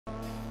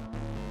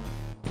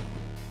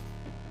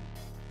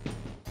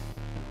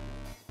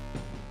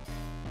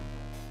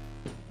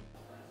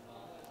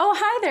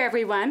there,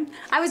 everyone.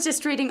 I was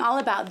just reading all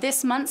about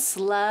this month's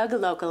SLUG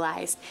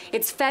Localized.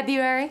 It's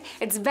February,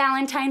 it's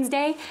Valentine's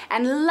Day,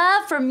 and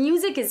love for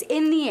music is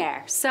in the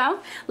air. So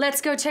let's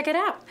go check it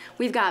out.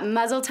 We've got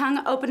Muzzle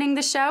Tung opening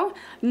the show,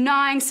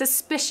 Gnawing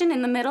Suspicion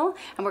in the middle,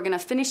 and we're gonna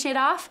finish it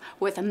off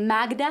with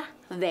Magda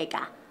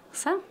Vega.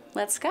 So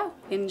let's go.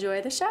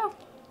 Enjoy the show.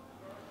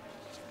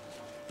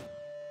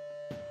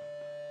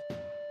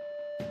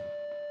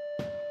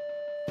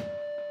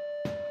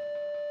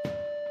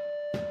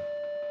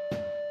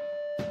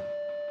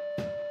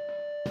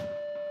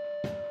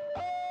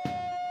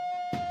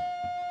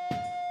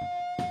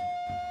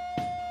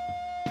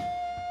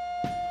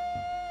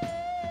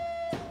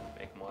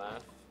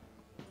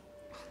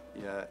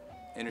 Yeah,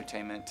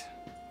 entertainment,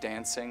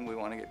 dancing. We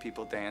want to get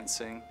people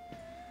dancing.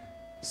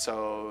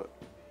 So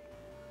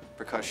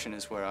percussion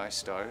is where I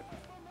start,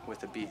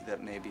 with a beat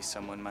that maybe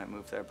someone might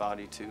move their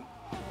body to.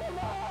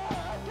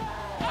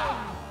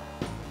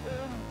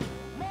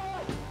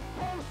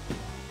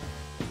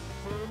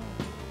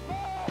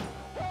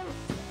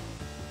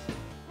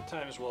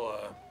 Sometimes we'll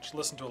just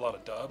listen to a lot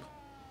of dub,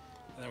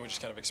 and then we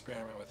just kind of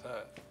experiment with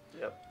that.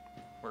 Yep.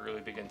 We're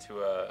really big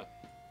into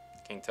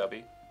King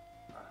Tubby.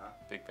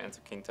 Big fans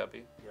of King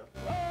Tubby. Yep.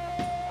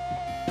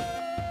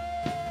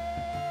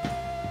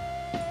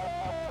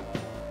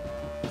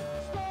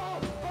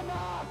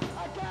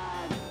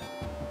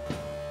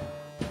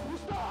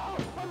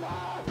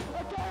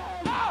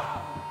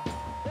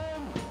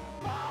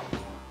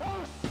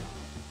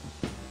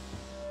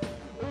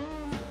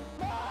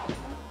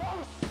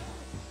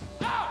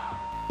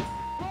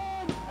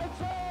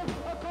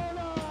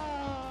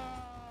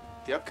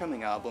 The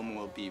upcoming album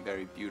will be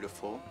very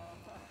beautiful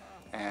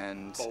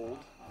and Bold.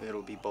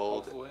 It'll be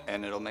bold, Hopefully.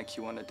 and it'll make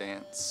you want to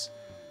dance.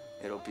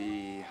 It'll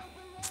be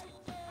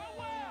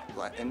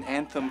like an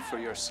anthem for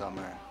your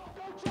summer.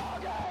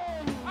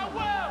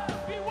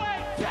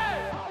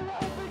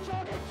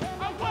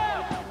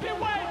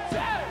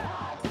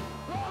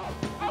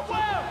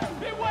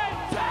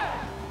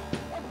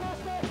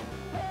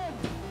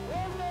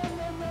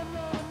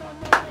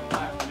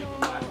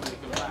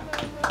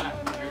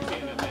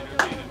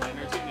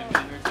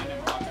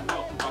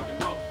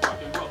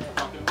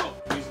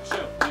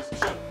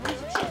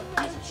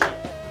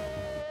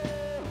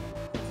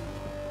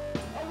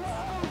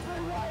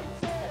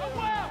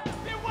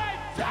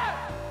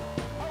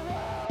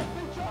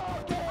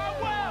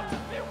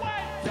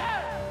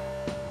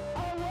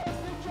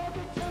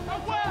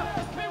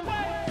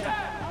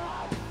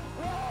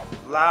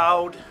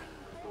 Loud,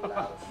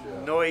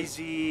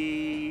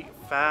 noisy,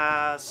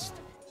 fast.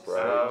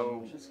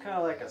 It's kind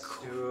of like a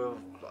stew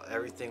of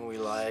everything we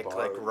like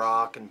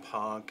rock and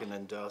punk and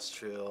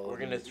industrial. We're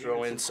gonna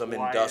throw in some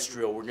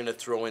industrial. We're gonna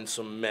throw in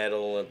some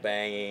metal and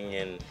banging,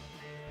 and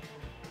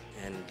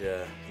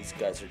these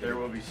guys are gonna. There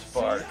will be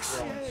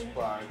sparks.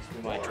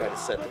 We might try to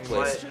set the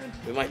place.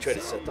 We might try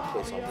to set the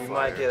place on fire. We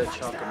might get a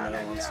chunk of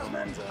metal in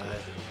someone's eye.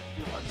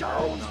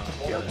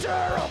 Future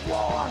of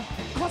war,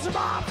 cause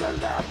about to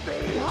left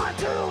behind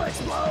to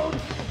explode.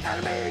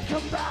 Enemy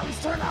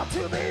combatants turn out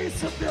to be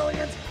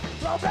civilians.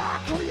 Throw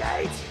back,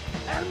 create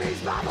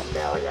enemies by the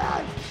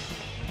million.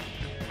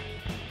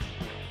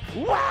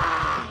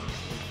 Wah!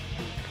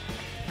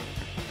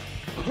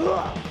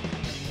 Huh!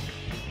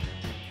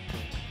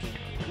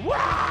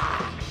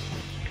 Wah!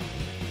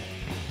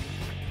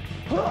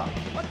 Huh!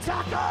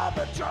 Attack of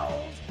the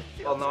drones.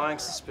 Well, Gnawing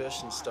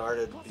Suspicion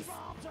started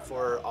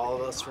before all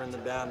of us were in the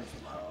band.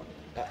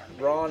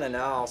 Ron and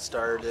Al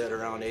started it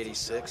around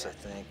 '86, I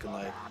think, and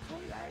like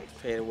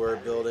painted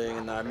word building.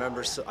 And I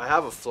remember, I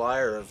have a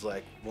flyer of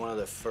like one of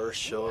the first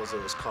shows.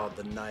 It was called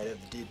The Night of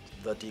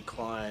the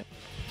Decline.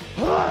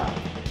 Wah!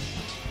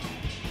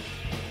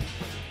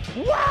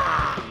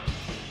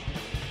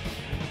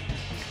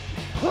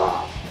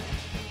 Huh!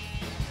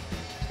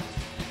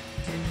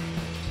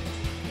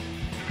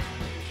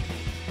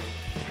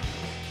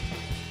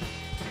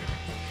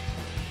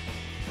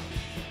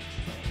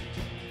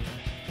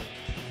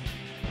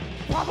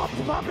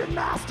 Puppet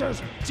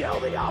masters jail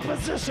the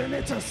opposition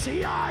into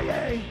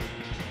CIA.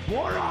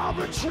 War of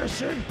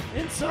attrition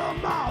in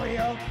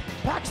Somalia,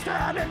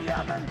 Pakistan and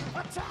Yemen.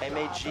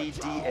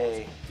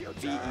 M-A-G-D-A,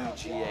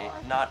 V-E-G-A,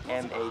 not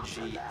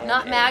M-A-G-N-A.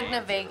 Not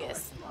Magda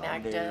Vegas,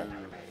 Magda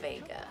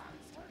Vega.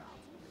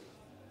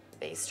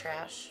 Space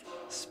trash.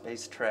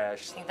 Space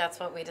trash. I think that's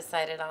what we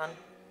decided on.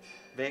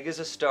 Vega's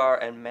a star,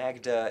 and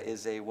Magda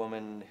is a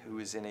woman who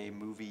is in a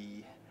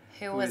movie.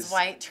 Who was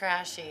white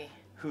trashy.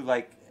 Who,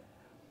 like,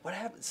 what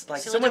happens?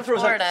 Like, She someone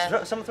lived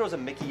in someone throws a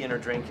Mickey in her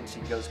drink and she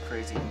goes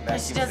crazy. And And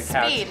she vacuums does the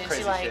couch, speed, and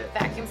crazy she like shit.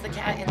 vacuums the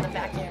cat in the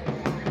vacuum.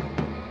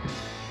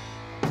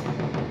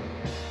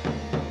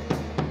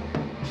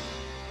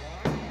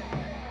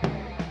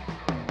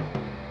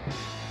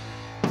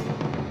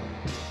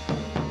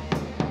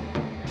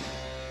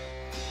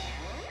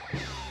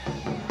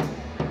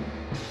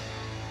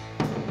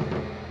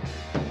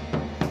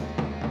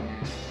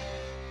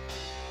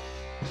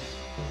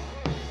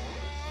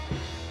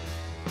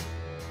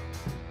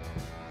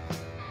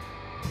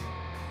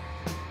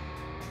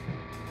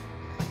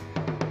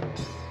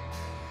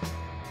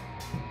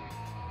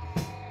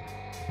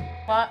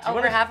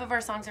 Over half of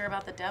our songs are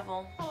about the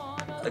devil.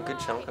 A good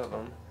chunk of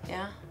them.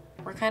 Yeah.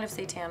 We're kind of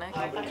satanic.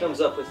 He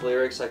comes up with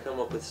lyrics. I come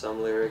up with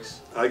some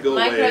lyrics. I go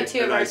Mike away wrote 2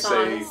 of and our I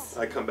say, songs.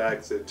 I come back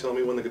and say, tell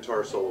me when the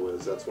guitar solo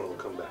is. That's when I'll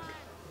come back.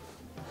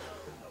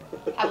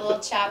 Have a little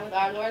chat with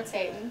our Lord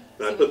Satan.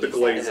 And I put the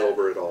glaze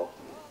over it all.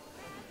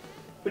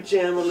 We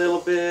jam a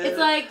little bit. It's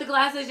like the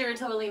glasses, you're a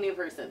totally new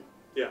person.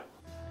 Yeah.